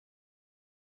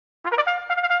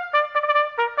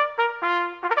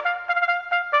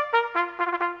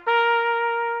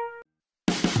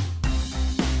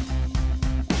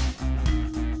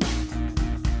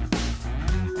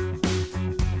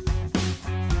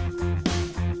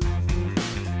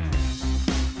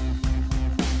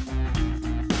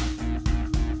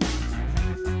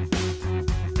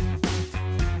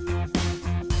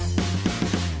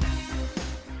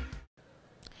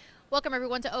Welcome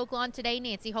everyone to Oaklawn Today.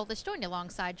 Nancy Holdish joined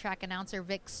alongside track announcer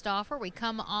Vic Stauffer. We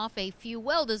come off a few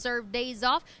well-deserved days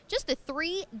off, just a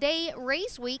 3-day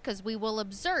race week because we will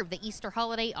observe the Easter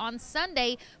holiday on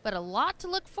Sunday, but a lot to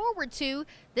look forward to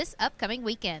this upcoming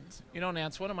weekend. You know,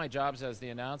 Nance, one of my jobs as the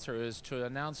announcer is to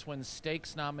announce when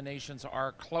stakes nominations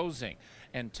are closing.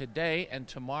 And today and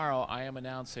tomorrow I am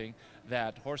announcing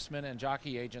that horsemen and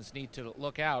jockey agents need to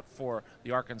look out for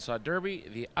the Arkansas Derby,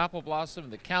 the Apple Blossom,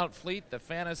 the Count Fleet, the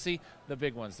Fantasy, the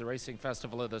big ones, the Racing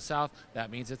Festival of the South.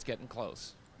 That means it's getting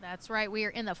close. That's right. We are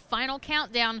in the final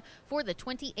countdown for the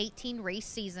 2018 race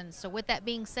season. So with that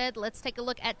being said, let's take a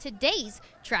look at today's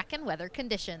track and weather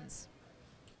conditions.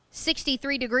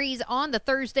 63 degrees on the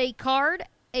Thursday card.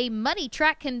 A muddy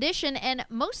track condition and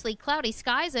mostly cloudy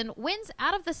skies and winds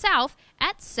out of the south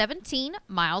at 17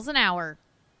 miles an hour.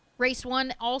 Race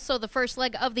 1, also the first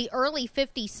leg of the early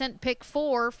 50-cent pick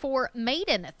 4 for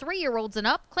maiden 3-year-olds and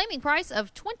up, claiming price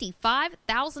of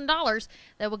 $25,000.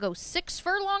 That will go 6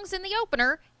 furlongs in the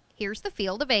opener. Here's the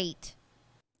field of 8.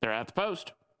 They're at the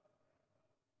post.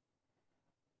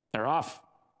 They're off.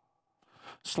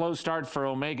 Slow start for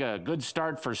Omega, good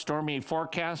start for Stormy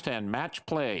Forecast and Match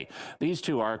Play. These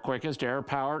two are quickest. Air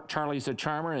Power, Charlie's a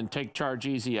Charmer, and Take Charge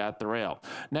Easy at the rail.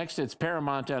 Next, it's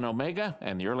Paramount and Omega,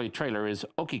 and the early trailer is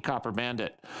Okie Copper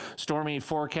Bandit. Stormy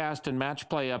Forecast and Match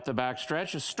Play up the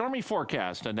backstretch. Stormy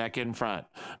Forecast a neck in front.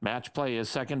 Match Play is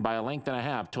second by a length and a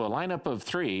half to a lineup of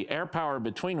 3. Air Power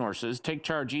between horses, Take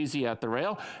Charge Easy at the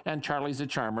rail, and Charlie's a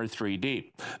Charmer 3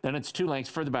 deep. Then it's 2 lengths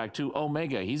further back to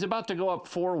Omega. He's about to go up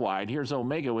 4 wide. Here's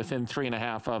Omega within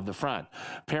 3.5 of the front.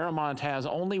 Paramount has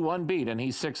only 1 beat, and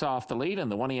he's 6 off the lead, and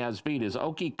the one he has beat is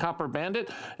Okie Copper Bandit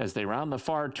as they round the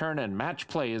far turn, and Match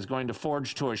Play is going to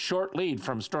forge to a short lead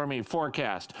from Stormy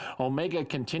Forecast. Omega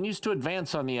continues to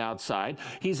advance on the outside.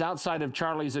 He's outside of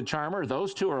Charlie's a Charmer.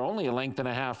 Those two are only a length and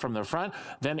a half from the front.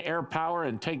 Then Air Power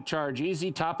and Take Charge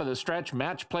Easy, top of the stretch.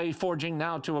 Match Play forging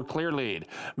now to a clear lead.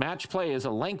 Match Play is a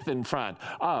length in front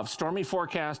of Stormy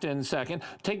Forecast in second.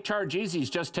 Take Charge Easy's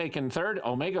just taken third.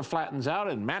 Omega flattens out,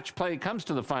 and Match Play comes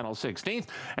to the final 16th,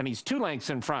 and he's 2 lengths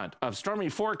in front of Stormy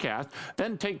Forecast.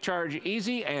 Then Take Charge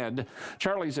Easy and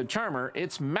Charlie's a Charmer.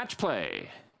 It's Match Play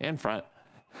in front.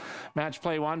 Match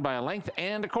Play won by a length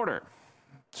and a quarter.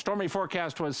 Stormy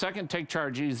Forecast was second, Take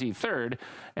Charge Easy third,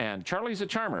 and Charlie's a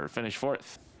Charmer finished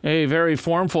fourth. A very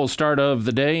formful start of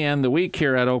the day and the week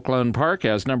here at Oaklawn Park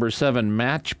as number 7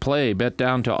 Match Play, bet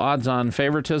down to odds-on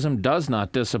favoritism, does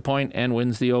not disappoint and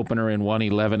wins the opener in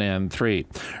 1:11 and 3.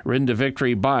 Ridden to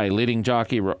victory by leading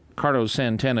jockey Ricardo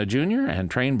Santana Jr.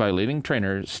 and trained by leading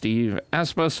trainer Steve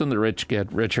Asmus, and the rich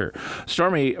get richer.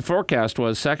 Stormy Forecast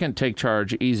was second, Take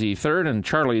Charge Easy third, and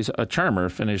Charlie's a Charmer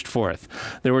finished fourth.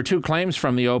 There were 2 claims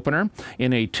from the opener.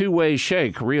 In a 2-way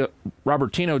shake,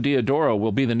 Robertino Diodoro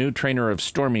will be the new trainer of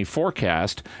Stormy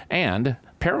Forecast, and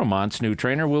Paramount's new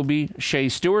trainer will be Shea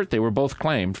Stewart. They were both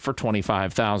claimed for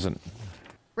 $25,000.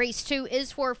 Race 2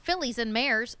 is for fillies and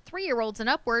mares, 3-year-olds and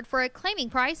upward, for a claiming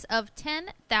price of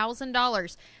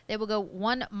 $10,000. They will go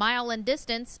 1 mile in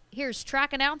distance. Here's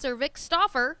track announcer Vic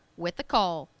Stauffer with the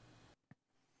call.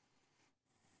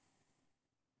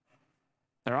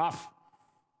 They're off.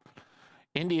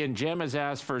 Indian Gem is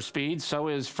asked for speed, so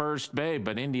is First Babe,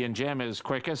 but Indian Gem is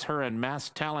quickest. Her and Mass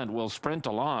Talent will sprint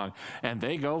along, and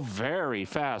they go very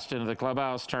fast into the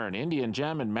clubhouse turn. Indian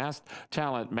Gem and Mass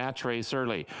Talent match race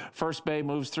early. First Babe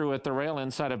moves through at the rail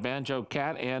inside of Banjo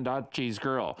Cat and Archie's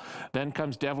Girl. Then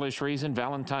comes Devilish Reason,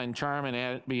 Valentine Charm, and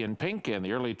Abby and Pink, and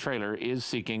the early trailer is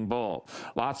Seeking Bull.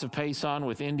 Lots of pace on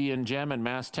with Indian Gem and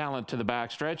Mass Talent to the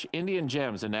backstretch. Indian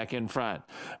Gem's a neck in front.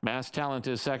 Mass Talent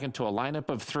is second to a lineup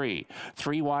of 3.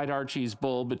 3 wide Archie's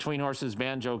Bull, between horses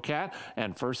Banjo Cat,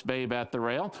 and First Babe at the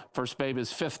rail. First Babe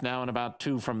is 5th now and about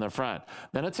 2 from the front.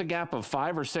 Then it's a gap of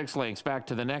 5 or 6 lengths back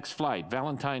to the next flight.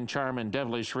 Valentine Charm and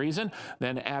Devilish Reason,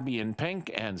 then Abby and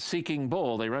Pink and Seeking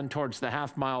Bull. They run towards the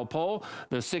half-mile pole.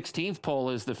 The 16th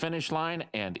pole is the finish line,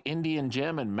 and Indian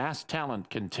Gem and Mass Talent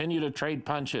continue to trade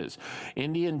punches.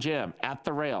 Indian Gem at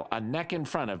the rail, a neck in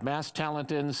front of Mass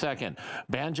Talent in second.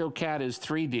 Banjo Cat is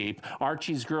 3 deep.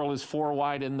 Archie's Girl is 4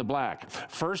 wide in the black.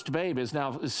 First Babe is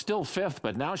still 5th,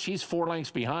 but now she's 4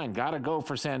 lengths behind. Got to go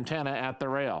for Santana at the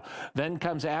rail. Then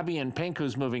comes Abby and Pink,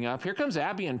 who's moving up. Here comes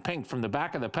Abby and Pink from the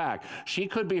back of the pack. She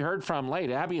could be heard from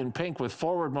late. Abby and Pink with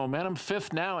forward momentum,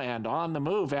 5th now and on the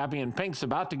move. Abby and Pink's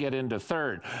about to get into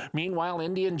 3rd. Meanwhile,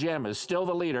 Indian Gem is still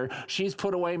the leader. She's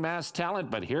put away Mass Talent,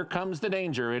 but here comes the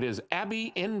danger. It is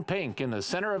Abby in Pink in the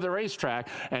center of the racetrack,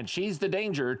 and she's the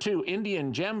danger to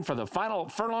Indian Gem for the final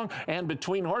furlong, and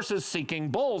between horses, Seeking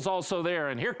Bull's also also there.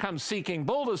 And here comes Seeking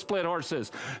Bull to split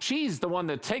horses. She's the one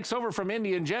that takes over from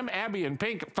Indian Gem. Abby and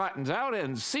Pink flattens out,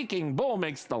 and Seeking Bull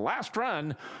makes the last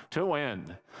run to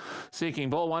win. Seeking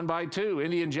Bull won by 2.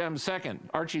 Indian Gem second.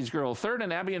 Archie's Girl third,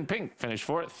 and Abby and Pink finish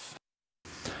fourth.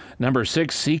 Number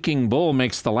 6, Seeking Bull,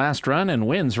 makes the last run and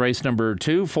wins race number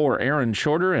 2 for Aaron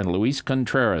Shorter and Luis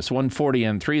Contreras.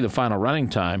 1:40.3 the final running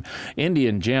time.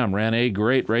 Indian Gem ran a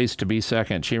great race to be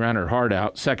second. She ran her heart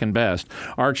out, second best.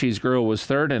 Archie's Girl was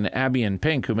third, and Abby and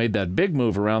Pink, who made that big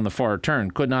move around the far turn,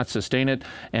 could not sustain it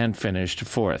and finished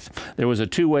fourth. There was a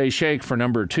two-way shake for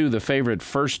number 2, the favorite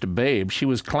First Babe. She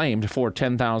was claimed for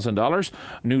 $10,000.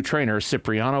 New trainer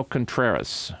Cipriano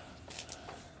Contreras.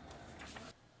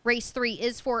 Race 3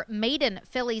 is for maiden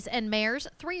fillies and mares,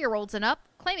 3-year-olds and up.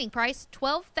 Claiming price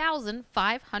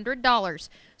 $12,500.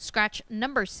 Scratch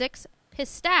number 6,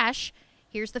 Pistache.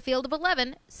 Here's the field of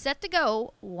 11, set to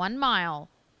go 1 mile.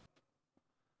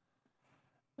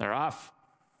 They're off.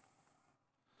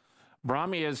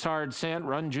 Brahmi is hard sent.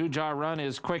 Run Juja Run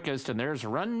is quickest, and there's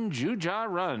Run Juja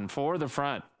Run for the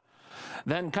front.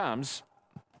 Then comes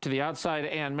to the outside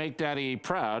and Make Daddy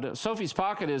Proud. Sophie's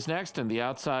Pocket is next, and the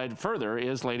outside further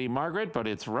is Lady Margaret, but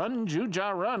it's Run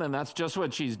Juja Run, and that's just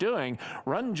what she's doing.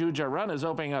 Run Juja Run is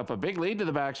opening up a big lead to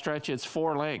the backstretch. It's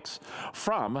 4 lengths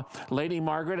from Lady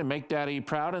Margaret and Make Daddy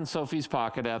Proud and Sophie's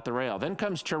Pocket at the rail. Then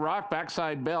comes Chirac,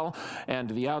 Backside Bell,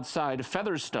 and the outside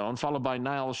Featherstone, followed by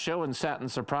Niles Show and Satin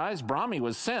Surprise. Brahmi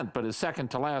was sent, but is second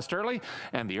to last early,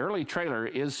 and the early trailer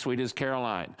is Sweet as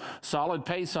Caroline. Solid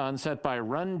pace on set by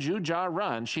Run Juja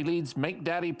Run. She leads Make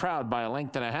Daddy Proud by 1.5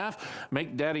 lengths.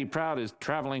 Make Daddy Proud is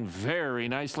traveling very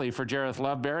nicely for Jareth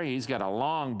Loveberry. He's got a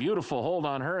long, beautiful hold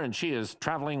on her, and she is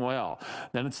traveling well.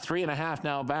 Then it's 3.5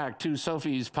 now back to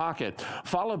Sophie's Pocket,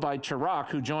 followed by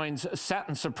Chirac, who joins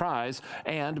Satin Surprise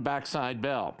and Backside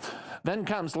Bell. Then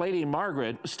comes Lady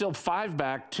Margaret, still 5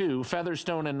 back to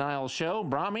Featherstone and Niles Show.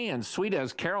 Brahmi and Sweet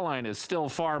as Caroline is still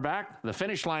far back. The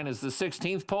finish line is the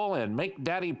 16th pole, and Make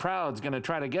Daddy Proud's going to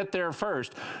try to get there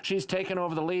first. She's taken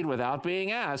over the lead without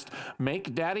being asked.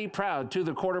 Make Daddy Proud to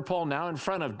the quarter pole, now in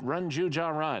front of Run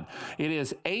Juja Run. It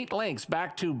is 8 lengths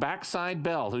back to Backside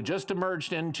Bell, who just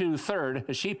emerged into third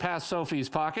as she passed Sophie's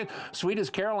Pocket. Sweet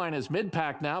as Caroline is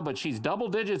mid-pack now, but she's double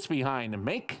digits behind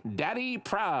Make Daddy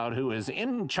Proud, who is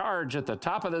in charge at the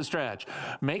top of the stretch.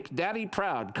 Make Daddy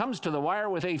Proud comes to the wire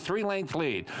with a 3-length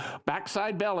lead.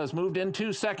 Backside Bell has moved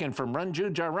into second from Run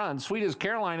Juja Run. Sweet as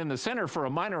Caroline in the center for a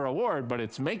minor award, but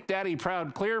it's Make Daddy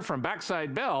Proud clear from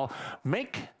Backside Bell.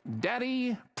 Make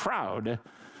Daddy Proud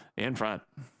in front.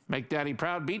 Make Daddy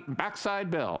Proud beat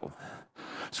Backside Bell.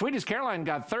 Sweet as Caroline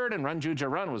got third, and Run Juja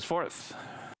Run was fourth.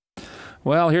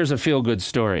 Well, here's a feel-good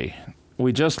story.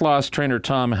 We just lost trainer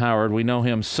Tom Howard. We know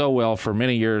him so well for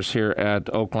many years here at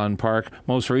Oaklawn Park,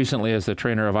 most recently as the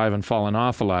trainer of Ivan Fallen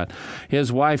Off a Lot.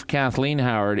 His wife, Kathleen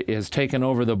Howard, is taken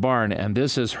over the barn, and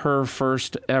this is her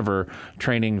first ever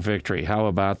training victory. How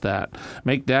about that?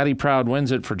 Make Daddy Proud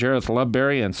wins it for Jareth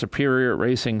Loveberry and Superior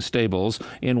Racing Stables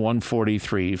in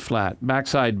 1:43 flat.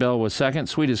 Backside Bell was second.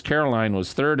 Sweet as Caroline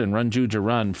was third, and Run Juja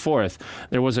Run fourth.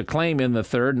 There was a claim in the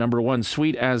third. Number 1,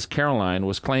 Sweet as Caroline,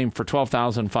 was claimed for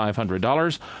 $12,500.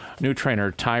 New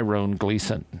trainer Tyrone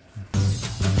Gleason.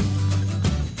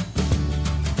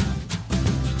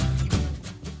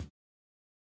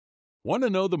 Want to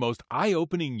know the most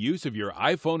eye-opening use of your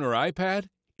iPhone or iPad?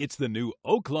 It's the new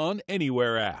Oaklawn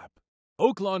Anywhere app.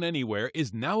 Oaklawn Anywhere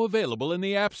is now available in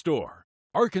the App Store.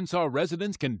 Arkansas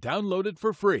residents can download it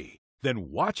for free,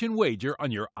 then watch and wager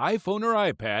on your iPhone or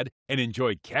iPad and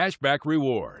enjoy cashback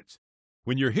rewards.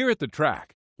 When you're here at the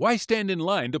track, why stand in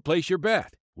line to place your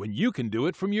bet when you can do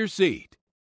it from your seat?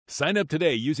 Sign up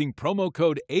today using promo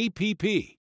code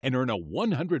APP and earn a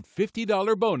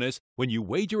 $150 bonus when you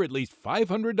wager at least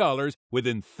 $500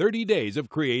 within 30 days of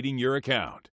creating your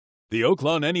account. The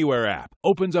Oaklawn Anywhere app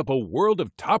opens up a world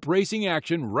of top racing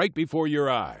action right before your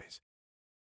eyes.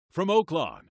 From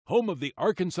Oaklawn, home of the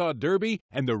Arkansas Derby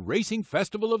and the Racing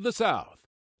Festival of the South,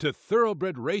 to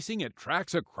thoroughbred racing at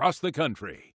tracks across the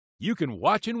country, you can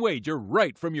watch and wager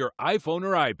right from your iPhone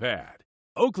or iPad.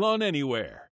 Oaklawn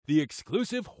Anywhere, the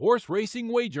exclusive horse racing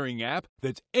wagering app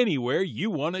that's anywhere you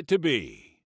want it to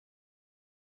be.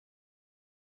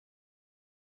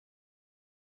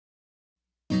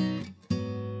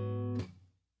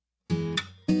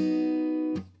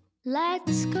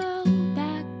 Let's go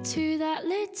back to that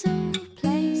little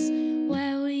place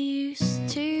where we used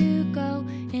to go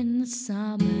in the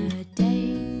summer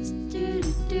days. Do,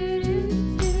 do, do, do.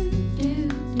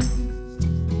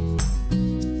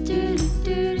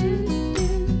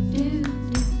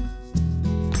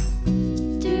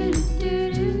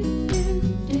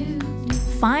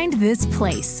 Find this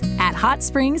place at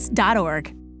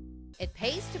hotsprings.org. It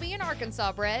pays to be an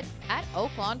Arkansas bred at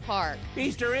Oaklawn Park.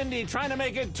 Easter Indy trying to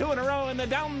make it 2 in a row in the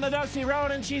down the dusty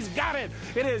road, and she's got it.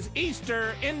 It is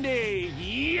Easter Indy.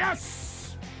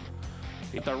 Yes!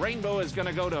 The rainbow is going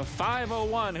to go to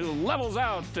 501, who levels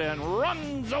out and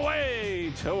runs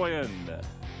away to win.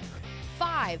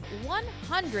 5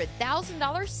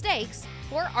 $100,000 stakes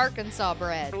for Arkansas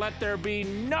bred. Let there be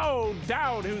no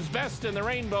doubt who's best in the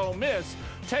rainbow miss.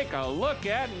 Take a look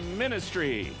at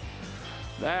Ministry.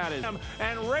 That is,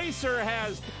 and Racer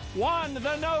has won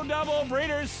the No Double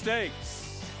Breeders'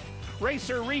 Stakes.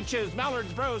 Racer reaches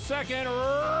Mallard's Bro second.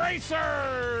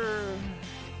 Racer!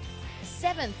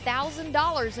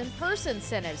 $7,000 in purse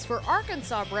incentives for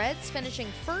Arkansas breds finishing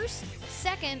first,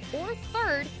 second, or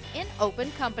third in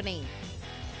open company.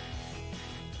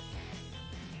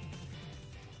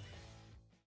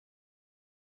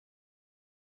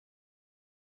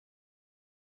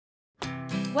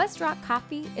 West Rock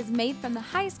Coffee is made from the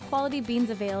highest quality beans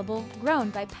available,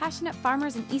 grown by passionate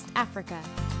farmers in East Africa.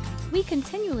 We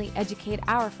continually educate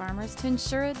our farmers to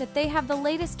ensure that they have the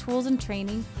latest tools and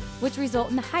training, which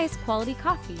result in the highest quality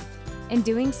coffee. In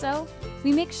doing so,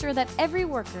 we make sure that every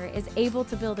worker is able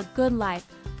to build a good life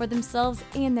for themselves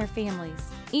and their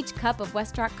families. Each cup of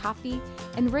West Rock coffee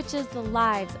enriches the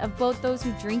lives of both those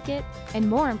who drink it and,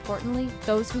 more importantly,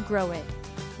 those who grow it.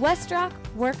 West Rock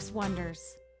works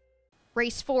wonders.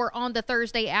 Race 4 on the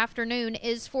Thursday afternoon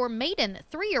is for maiden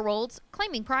 3-year-olds,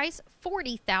 claiming price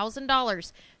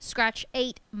 $40,000. Scratch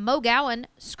 8, Mo Gowan.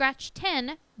 Scratch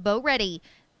 10, Bo Reddy.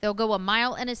 They'll go 1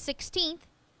 mile and a 16th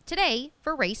today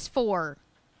for race 4.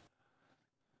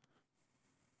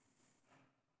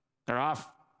 They're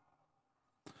off.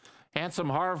 Handsome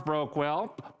Harv broke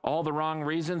well. All the wrong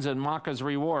reasons, and Maka's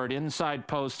Reward. Inside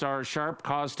posts are sharp.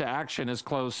 Cause to Action is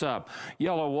close up.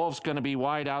 Yellow Wolf's going to be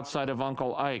wide outside of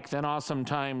Uncle Ike. Then Awesome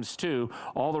Times 2.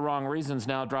 All the Wrong Reasons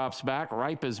now drops back.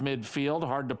 Ripe is midfield.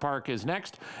 Hard to Park is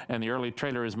next. And the early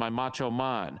trailer is My Macho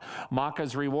Man.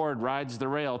 Maka's Reward rides the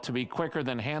rail to be quicker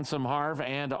than Handsome Harv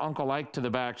and Uncle Ike to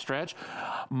the backstretch.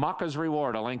 Maka's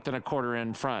Reward a length and a quarter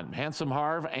in front. Handsome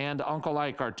Harv and Uncle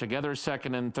Ike are together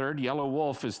second and third. Yellow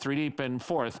Wolf is 3 deep in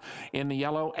fourth in the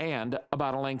yellow and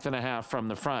about a length and a half from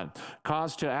the front.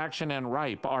 Cause to Action and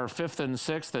Ripe are 5th and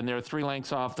 6th, and they're 3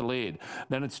 lengths off the lead.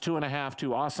 Then it's 2.5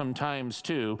 to Awesome Times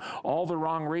 2. All the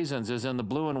Wrong Reasons is in the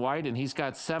blue and white, and he's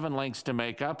got 7 lengths to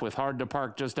make up with Hard to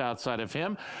Park just outside of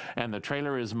him. And the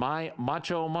trailer is My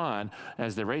Macho Man.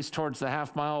 As they race towards the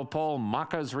half-mile pole,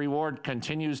 Maka's Reward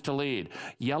continues to lead.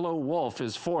 Yellow Wolf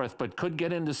is 4th, but could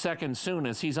get into second soon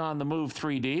as he's on the move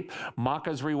 3 deep.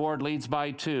 Maka's Reward leads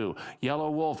by 2. Yellow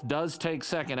Wolf does take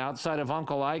second outside of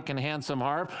Uncle Ike and Handsome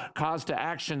Harv. Cause to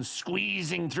Action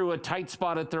squeezing through a tight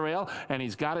spot at the rail, and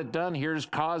he's got it done. Here's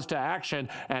Cause to Action,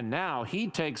 and now he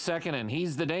takes second, and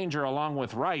he's the danger along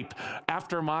with Ripe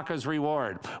after Maka's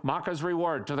Reward. Maka's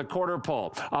Reward to the quarter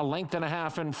pole, a length and a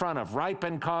half in front of Ripe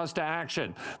and Cause to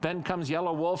Action. Then comes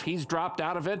Yellow Wolf. He's dropped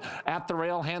out of it. At the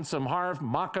rail, Handsome Harv.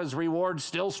 Maka's Reward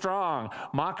still strong.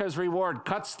 Maka's Reward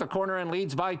cuts the corner and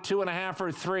leads by 2.5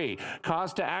 or 3.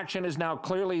 Cause to Action is now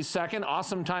clearly second.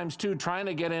 Awesome Times 2 trying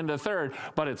to get into third,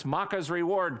 but it's Maka's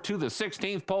Reward to the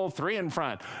 16th pole, 3 in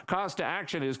front. Cause to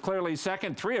Action is clearly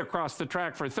second, 3 across the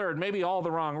track for third. Maybe all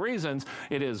the wrong reasons.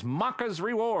 It is Maka's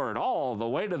Reward all the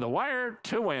way to the wire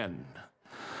to win.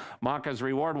 Maka's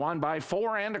Reward won by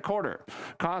 4 1/4.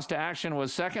 Cause to Action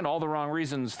was second, all the wrong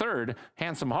reasons third.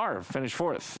 Handsome Harv finished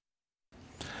 4th.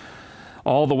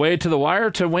 All the way to the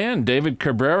wire to win. David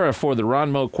Cabrera for the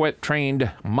Ron Moquett trained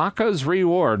Maka's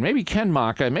Reward. Maybe Ken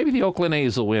Maka, maybe the Oakland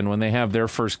A's will win when they have their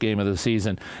first game of the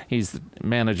season. He's the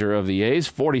manager of the A's.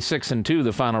 46-2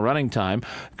 the final running time.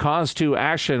 Cause to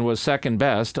Action was second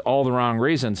best. All the Wrong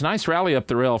Reasons. Nice rally up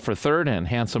the rail for third, and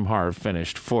Handsome Harv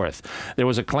finished 4th. There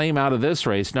was a claim out of this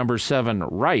race. Number 7,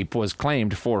 Ripe, was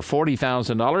claimed for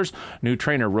 $40,000. New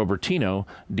trainer Robertino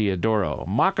Diodoro.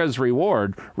 Maka's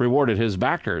Reward rewarded his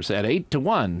backers at 8-1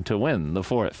 to win the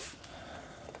 4th.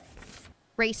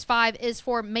 Race 5 is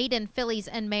for maiden fillies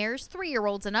and mares,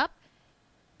 3-year-olds and up.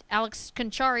 Alex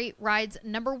Conchari rides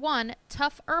number 1,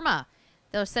 Tough Irma.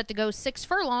 They're set to go 6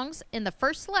 furlongs in the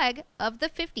first leg of the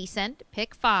 50-cent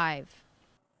Pick 5.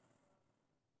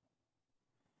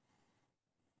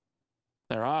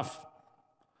 They're off.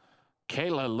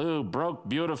 Kayla Lou broke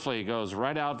beautifully, goes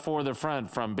right out for the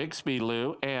front from Bixby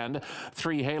Lou, and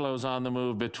 3 Halos on the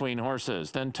move between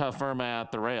horses. Then Tough Irma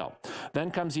at the rail.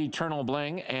 Then comes Eternal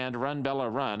Bling and Run Bella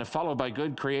Run, followed by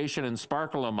Good Creation and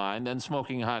Sparkle of Mine, then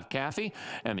Smoking Hot Kathy,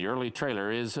 and the early trailer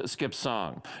is Skip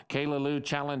Song. Kayla Lou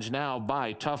challenged now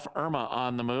by Tough Irma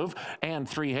on the move, and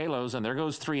 3 Halos, and there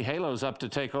goes 3 Halos up to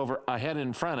take over ahead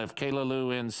in front of Kayla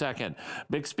Lou in second.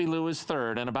 Bixby Lou is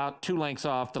third and about 2 lengths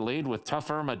off the lead with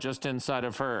Tough Irma just inside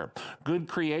of her. Good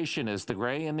Creation is the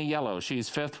gray and the yellow. She's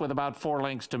fifth with about 4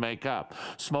 lengths to make up.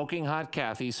 Smoking Hot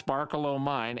Kathy, Sparkle O'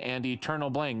 Mine, and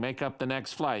Eternal Bling make up the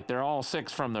next flight. They're all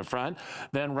 6 from the front.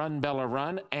 Then Run Bella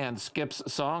Run and Skip's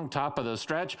Song, top of the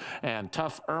stretch, and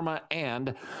Tough Irma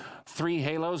and 3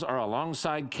 Halos are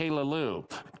alongside Kayla Lou.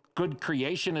 Good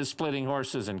Creation is splitting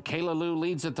horses, and Kayla Lou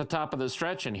leads at the top of the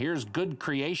stretch, and here's Good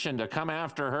Creation to come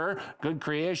after her. Good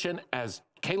Creation as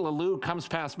Kayla Lou comes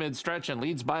past mid-stretch and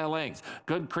leads by a length.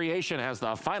 Good Creation has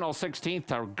the final 16th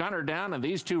to gun her down, and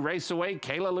these two race away.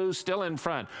 Kayla Lou's still in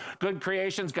front. Good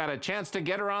Creation's got a chance to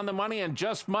get her on the money and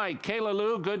just might. Kayla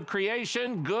Lou, Good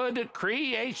Creation, Good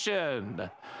Creation.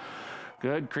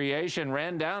 Good Creation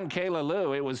ran down Kayla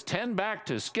Lou. It was 10 back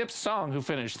to Skip Song, who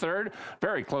finished third.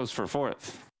 Very close for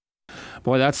fourth.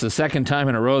 Boy, that's the second time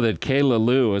in a row that Kayla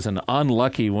Lou is an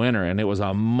unlucky winner, and it was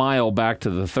a mile back to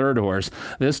the third horse.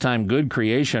 This time, Good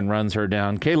Creation runs her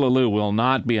down. Kayla Lou will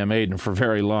not be a maiden for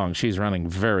very long. She's running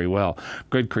very well.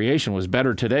 Good Creation was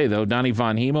better today, though. Donnie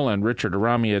Von Hemel and Richard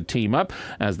Aramia team up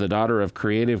as the daughter of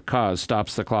Creative Cause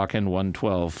stops the clock in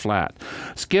 112 flat.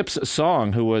 Skip's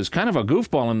Song, who was kind of a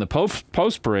goofball in the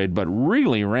post parade, but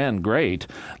really ran great.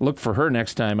 Look for her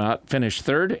next time out. Finished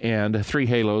third, and 3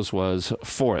 Halos was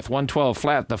fourth. 112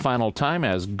 flat the final time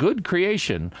as Good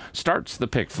Creation starts the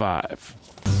pick 5.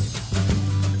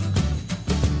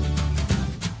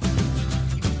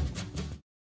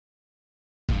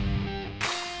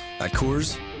 At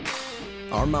Coors,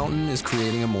 our mountain is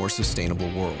creating a more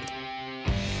sustainable world.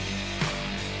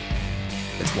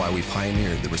 It's why we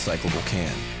pioneered the recyclable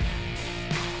can,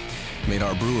 made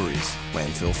our breweries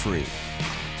landfill-free,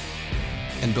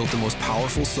 and built the most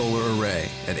powerful solar array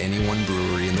at any one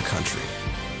brewery in the country.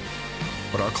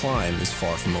 But our climb is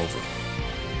far from over.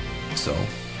 So,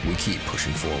 we keep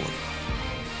pushing forward.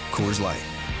 Coors Light,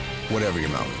 whatever your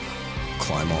mountain,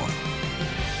 climb on.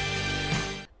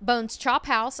 Bones Chop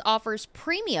House offers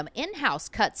premium in-house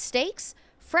cut steaks,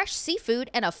 fresh seafood,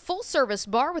 and a full-service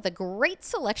bar with a great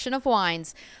selection of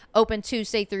wines. Open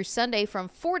Tuesday through Sunday from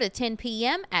 4 to 10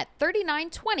 p.m. at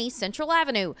 3920 Central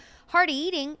Avenue. Hearty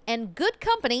eating and good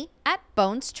company at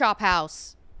Bones Chop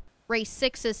House. Race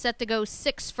 6 is set to go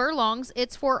 6 furlongs.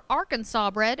 It's for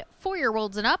Arkansas bred,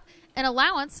 4-year-olds and up, an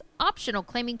allowance optional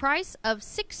claiming price of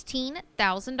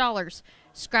 $16,000.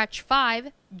 Scratch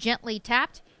 5, gently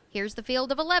tapped. Here's the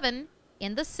field of 11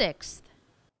 in the 6th.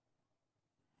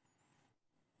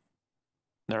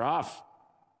 They're off.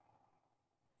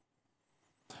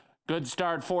 Good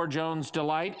start for Jones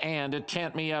Delight and a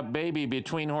Chant Me Up Baby.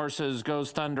 Between horses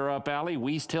goes Thunder Up Alley.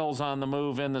 Weast Hill's on the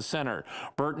move in the center.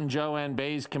 Burton Joe and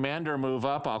Bay's Commander move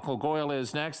up. Uncle Goyle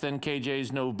is next, then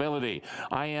KJ's Nobility.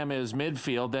 I Am is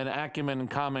midfield, then Acumen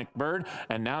Comic Bird,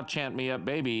 and now Chant Me Up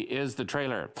Baby is the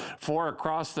trailer. 4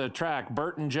 across the track,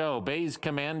 Burton Joe, Bay's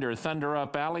Commander, Thunder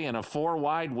Up Alley, and a 4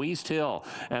 wide Weast Hill.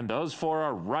 And those 4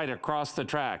 are right across the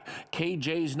track.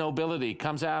 KJ's Nobility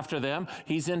comes after them.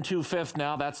 He's into 5th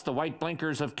now. That's the white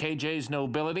blinkers of KJ's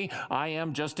Nobility. I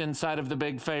Am just inside of the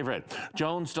big favorite.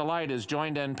 Jones Delight is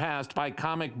joined and passed by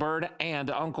Comic Bird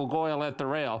and Uncle Goyle at the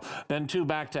rail. Then 2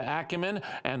 back to Acumen,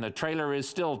 and the trailer is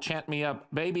still Chant Me Up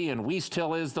Baby, and Weast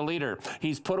Hill is the leader.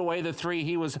 He's put away the 3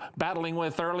 he was battling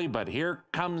with early, but here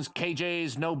comes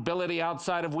KJ's Nobility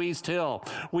outside of Weast Hill.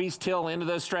 Weast Hill into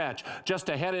the stretch. Just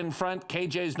ahead in front,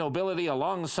 KJ's Nobility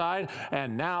alongside,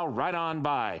 and now right on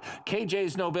by.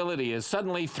 KJ's Nobility is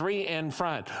suddenly 3 in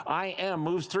front. I Am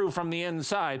moves through from the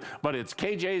inside, but it's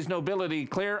KJ's Nobility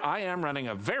clear. I Am running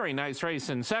a very nice race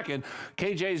in second.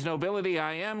 KJ's Nobility,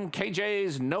 I Am,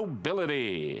 KJ's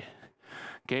Nobility.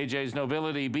 KJ's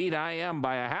Nobility beat I Am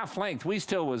by a half length. Weast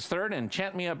Hill was third, and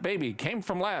Chant Me Up Baby came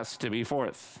from last to be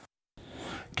fourth.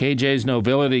 KJ's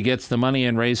Nobility gets the money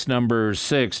in race number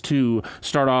 6 to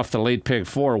start off the late pick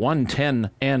 4. 1:10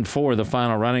 and 4 the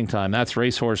final running time. That's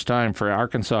racehorse time for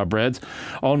Arkansas breds.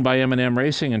 Owned by M&M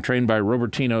Racing and trained by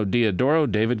Robertino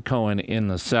Diodoro. David Cohen in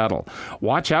the saddle.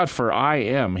 Watch out for I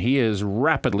Am. He is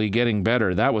rapidly getting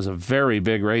better. That was a very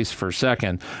big race for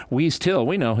second. Weast Hill,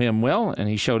 we know him well, and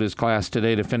he showed his class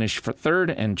today to finish for third,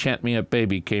 and Chant Me Up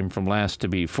Baby came from last to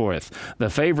be fourth. The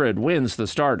favorite wins the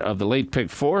start of the late pick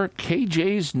 4.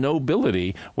 KJ's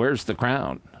Nobility wears the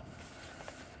crown.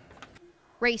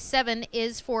 Race 7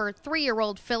 is for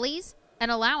 3-year-old fillies, an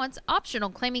allowance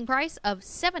optional claiming price of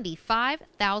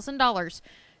 $75,000.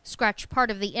 Scratch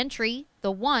part of the entry,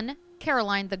 the 1,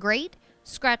 Caroline the Great,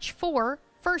 scratch 4,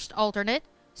 First Alternate,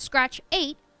 scratch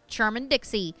 8, Charmin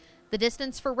Dixie. The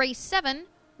distance for race 7,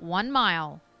 1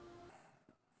 mile.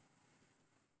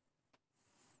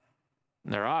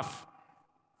 They're off.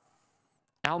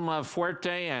 Alma Fuerte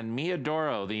and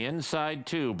Miadoro, the inside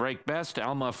two. Break best,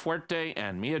 Alma Fuerte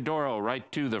and Miadoro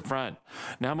right to the front.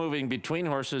 Now moving between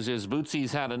horses is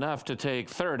Bootsy's Had Enough to take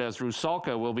third, as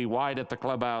Rusalka will be wide at the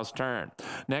clubhouse turn.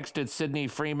 Next it's Sydney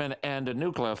Freeman and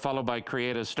Nukla, followed by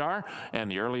Create a Star, and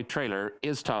the early trailer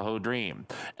is Tahoe Dream.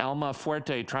 Alma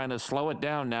Fuerte trying to slow it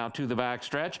down now to the back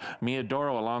stretch.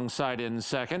 Miadoro alongside in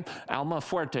second. Alma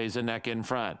Fuerte's a neck in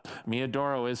front.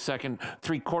 Miadoro is second,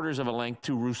 3/4 of a length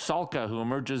to Rusalka,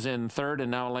 who emerges in third and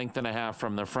now a length and a half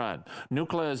from the front.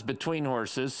 Nukla is between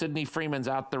horses. Sydney Freeman's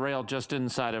out the rail just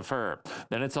inside of her.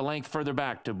 Then it's a length further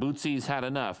back to Bootsy's Had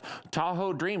Enough.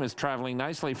 Tahoe Dream is traveling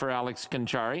nicely for Alex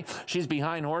Conchari. She's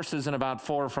behind horses and about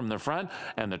 4 from the front,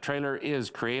 and the trailer is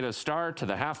Create a Star to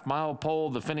the half-mile pole.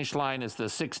 The finish line is the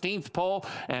 16th pole,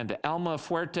 and Alma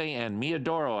Fuerte and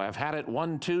Miadoro have had it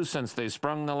 1-2 since they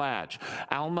sprung the latch.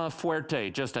 Alma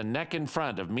Fuerte just a neck in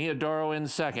front of Miadoro in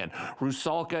second.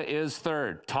 Rusalka is third.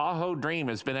 Tahoe Dream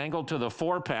has been angled to the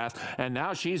 4 path, and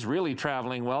now she's really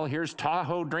traveling well. Here's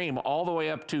Tahoe Dream all the way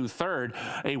up to third.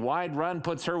 A wide run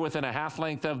puts her within a half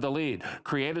length of the lead.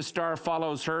 Create a Star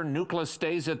follows her. Nukla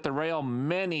stays at the rail.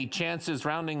 Many chances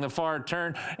rounding the far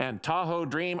turn, and Tahoe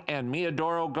Dream and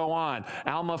Miadoro go on.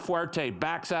 Alma Fuerte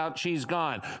backs out. She's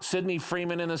gone. Sydney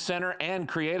Freeman in the center and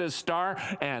Create a Star,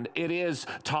 and it is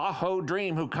Tahoe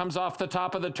Dream who comes off the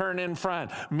top of the turn in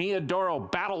front.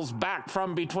 Miadoro battles back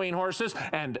from between horses,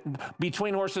 and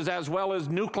between horses as well as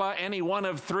Nukla, any one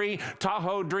of 3.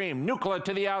 Tahoe Dream, Nukla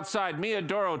to the outside,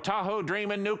 Miadoro, Tahoe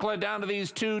Dream and Nukla down to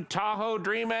these 2, Tahoe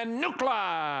Dream and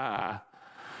Nukla.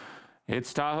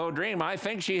 It's Tahoe Dream. I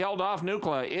think she held off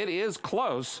Nukla. It is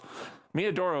close.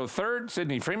 Miadoro third,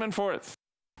 Sydney Freeman fourth.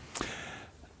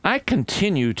 I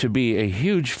continue to be a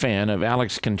huge fan of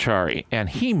Alex Conchari, and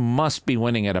he must be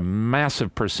winning at a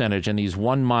massive percentage in these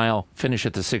 1 mile finish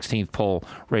at the 16th pole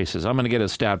races. I'm going to get a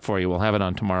stat for you. We'll have it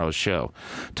on tomorrow's show.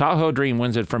 Tahoe Dream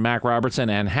wins it for Mac Robertson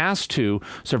and has to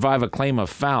survive a claim of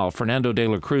foul. Fernando de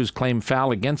la Cruz claimed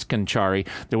foul against Conchari.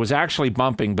 There was actually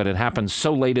bumping, but it happened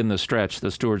so late in the stretch, the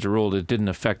stewards ruled it didn't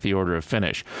affect the order of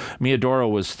finish. Miadoro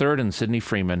was third, and Sydney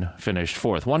Freeman finished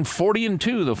fourth.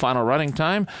 1:40-2 the final running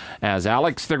time, as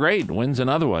Alex the Great wins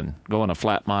another one, going a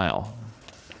flat mile.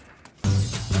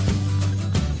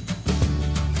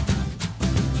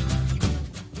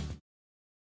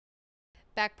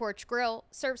 Back Porch Grill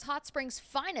serves Hot Springs'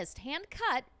 finest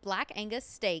hand-cut Black Angus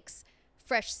steaks,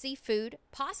 fresh seafood,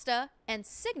 pasta, and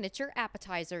signature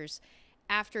appetizers.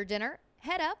 After dinner,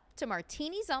 head up to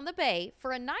Martini's on the Bay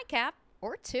for a nightcap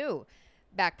or 2.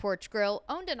 Back Porch Grill,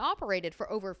 owned and operated for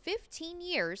over 15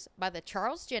 years by the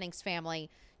Charles Jennings family.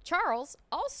 Charles,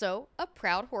 also a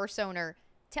proud horse owner.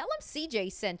 Tell him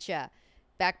CJ sent ya.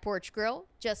 Back Porch Grill,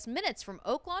 just minutes from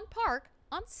Oaklawn Park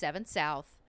on 7th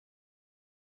South.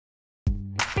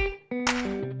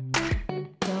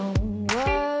 Don't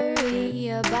worry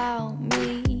about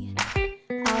me,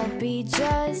 I'll be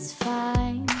just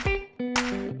fine.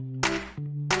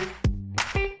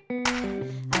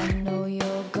 I know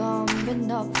you're gone but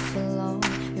not for long.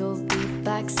 You'll be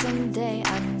back someday,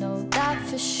 I know that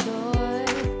for sure.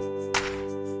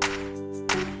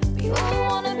 You won't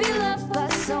wanna be loved by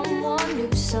someone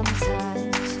new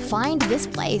sometimes. Find this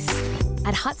place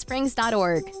at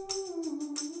hotsprings.org.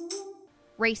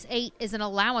 Race 8 is an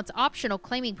allowance optional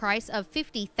claiming price of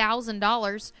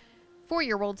 $50,000.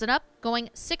 4-year-olds and up, going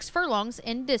 6 furlongs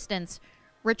in distance.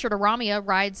 Richard Aramia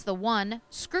rides the 1,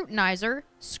 Scrutinizer,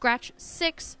 scratch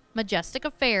 6, Majestic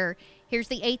Affair. Here's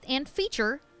the 8th and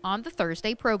feature on the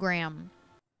Thursday program.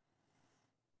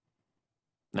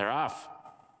 They're off.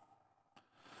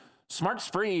 Smart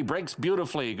Spree breaks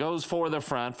beautifully, goes for the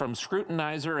front from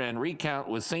Scrutinizer and Recount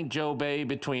with St. Joe Bay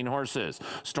between horses.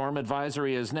 Storm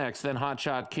Advisory is next, then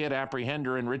Hotshot Kid,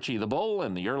 Apprehender, and Richie the Bull,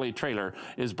 and the early trailer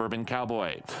is Bourbon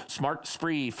Cowboy. Smart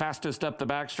Spree fastest up the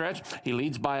backstretch. He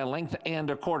leads by a length and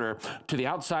a quarter. To the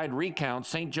outside Recount,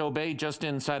 St. Joe Bay just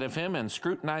inside of him, and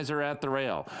Scrutinizer at the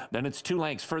rail. Then it's 2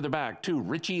 lengths further back to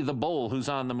Richie the Bull, who's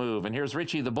on the move. And here's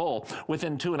Richie the Bull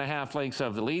within 2.5 lengths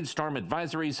of the lead. Storm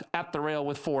Advisory's at the rail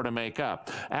with 4 to make. make up.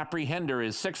 Apprehender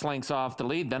is 6 lengths off the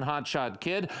lead, then Hot Shot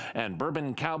Kid and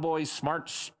Bourbon Cowboy Smart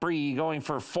Spree going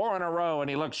for 4 in a row, and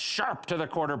he looks sharp to the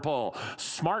quarter pole.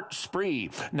 Smart Spree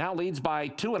now leads by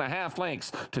 2.5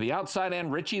 lengths. To the outside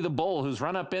end, Richie the Bull, who's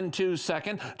run up into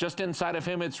second. Just inside of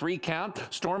him, it's Recount.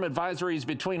 Storm Advisories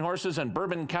between horses, and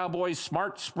Bourbon Cowboy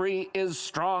Smart Spree is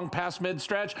strong past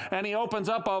mid-stretch, and he opens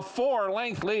up a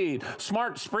 4-length lead.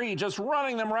 Smart Spree just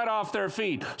running them right off their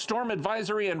feet. Storm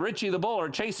Advisory and Richie the Bull are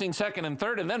chasing second and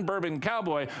third, and then Bourbon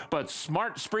Cowboy, but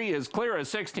Smart Spree is clear of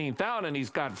 16th down, and he's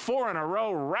got 4 in a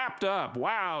row wrapped up.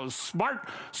 Wow, Smart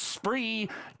Spree,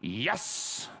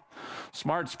 yes!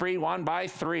 Smart Spree won by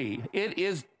 3. It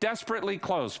is desperately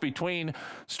close between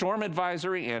Storm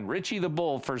Advisory and Richie the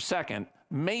Bull for second,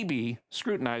 maybe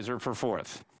Scrutinizer for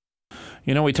fourth.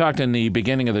 You know, we talked in the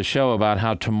beginning of the show about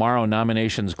how tomorrow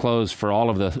nominations close for all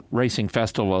of the Racing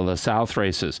Festival of the South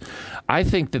races. I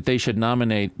think that they should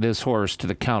nominate this horse to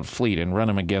the Count Fleet and run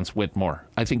him against Whitmore.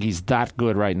 I think he's that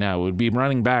good right now. It would be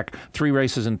running back 3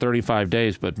 races in 35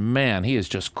 days, but man, he is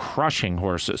just crushing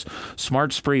horses.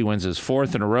 Smart Spree wins his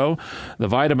 4th in a row. The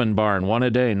Vitamin Barn, 1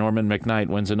 a day. Norman McKnight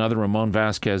wins another. Ramon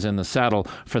Vasquez in the saddle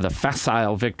for the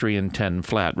facile victory in 10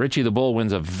 flat. Richie the Bull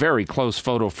wins a very close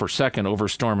photo for second over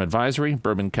Storm Advisory.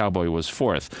 Bourbon Cowboy was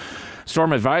 4th.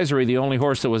 Storm Advisory, the only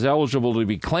horse that was eligible to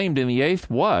be claimed in the 8th,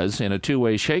 was in a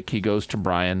 2-way shake. He goes to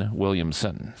Brian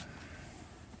Williamson.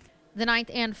 The 9th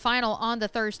and final on the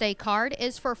Thursday card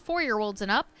is for 4-year-olds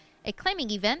and up, a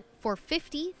claiming event for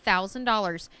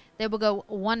 $50,000. They will go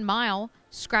 1 mile,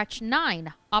 scratch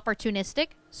 9, opportunistic,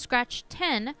 scratch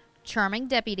 10, charming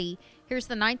deputy. Here's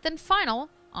the 9th and final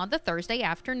on the Thursday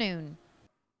afternoon.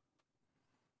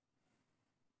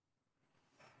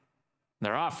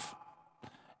 They're off.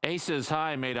 Aces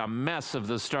High made a mess of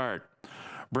the start.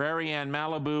 Brary and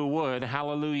Malibu Wood,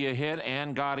 Hallelujah hit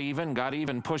and got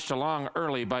even pushed along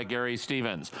early by Gary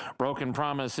Stevens. Broken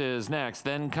Promise is next,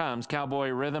 then comes Cowboy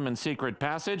Rhythm and Secret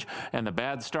Passage, and the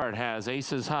bad start has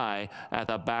Aces High at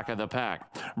the back of the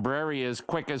pack. Brary is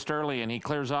quickest early, and he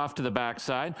clears off to the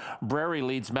backside. Brary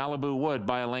leads Malibu Wood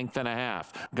by 1.5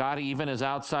 lengths. Got Even is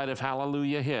outside of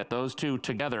Hallelujah hit. Those two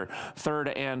together,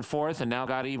 3rd and 4th, and now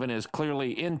Got Even is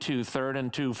clearly into 3rd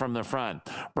and 2 from the front.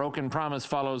 Broken Promise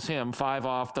follows him, 5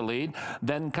 off the lead.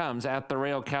 Then comes At the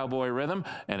Rail Cowboy Rhythm,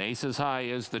 and Aces High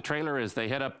is the trailer as they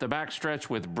head up the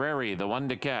backstretch with Brary, the one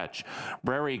to catch.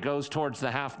 Brary goes towards the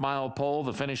half-mile pole.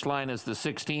 The finish line is the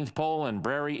 16th pole, and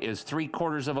Brary is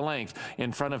 3/4 of a length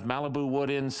in front of Malibu Wood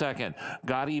in second.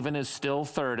 Got Even is still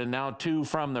 3rd, and now 2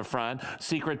 from the front.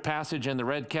 Secret Passage in the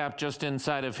red cap just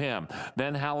inside of him.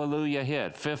 Then Hallelujah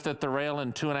hit, 5th at the rail,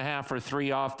 and 2.5 or 3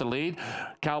 off the lead.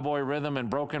 Cowboy Rhythm and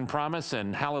Broken Promise,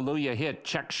 and Hallelujah hit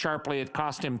checked sharply. It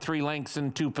cost him 3 lengths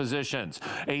in 2 positions.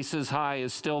 Aces High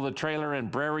is still the trailer,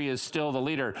 and Brary is still the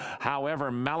leader.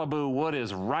 However, Malibu Wood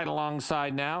is right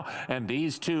alongside now, and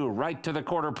these two right to the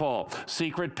quarter pole.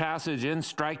 Secret Passage in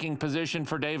striking position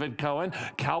for David Cohen.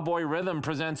 Cowboy Rhythm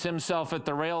presents himself at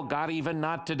the rail. Got Even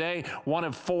not today. 1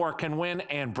 of 4 can win,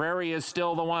 and Brary is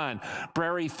still the one.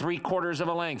 Brary 3/4 of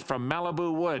a length from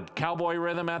Malibu Wood. Cowboy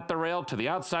Rhythm at the rail to the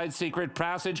outside. Secret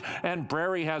Passage, and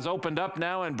Brary has opened up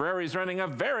now, and Brary's running a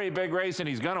very big race, and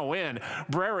he's going to win.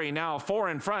 Brary now 4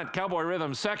 in front. Cowboy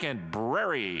Rhythm second.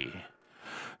 Brary.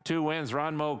 2 wins.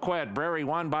 Ron Moquet. Brary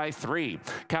won by 3.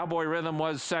 Cowboy Rhythm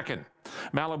was second.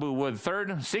 Malibu Wood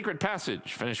 3rd. Secret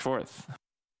Passage finished 4th.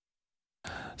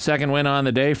 Second win on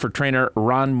the day for trainer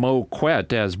Ron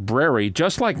Moquet as Brary,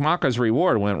 just like Maka's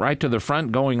Reward, went right to the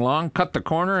front going long, cut the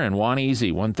corner, and won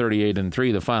easy. 1:38 and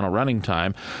 3 the final running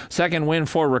time. Second win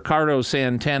for Ricardo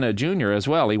Santana Jr. as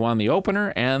well. He won the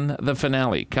opener and the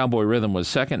finale. Cowboy Rhythm was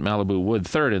second, Malibu Wood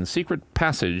 3rd, and Secret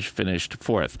Passage finished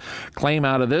 4th. Claim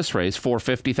out of this race for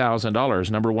 $50,000.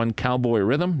 Number 1 Cowboy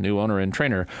Rhythm, new owner and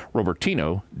trainer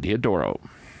Robertino Diodoro.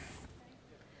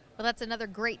 Well, that's another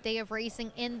great day of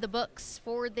racing in the books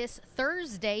for this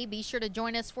Thursday. Be sure to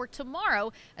join us for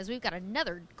tomorrow as we've got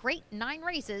another great 9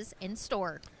 races in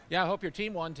store. Yeah, I hope your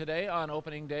team won today on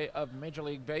opening day of Major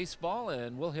League Baseball,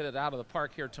 and we'll hit it out of the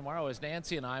park here tomorrow as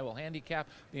Nancy and I will handicap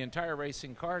the entire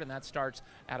racing card, and that starts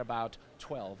at about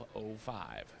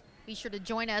 12:05. Be sure to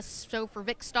join us. So for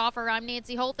Vic Stauffer, I'm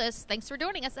Nancy Holthus. Thanks for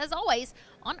joining us, as always,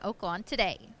 on Oaklawn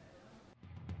Today.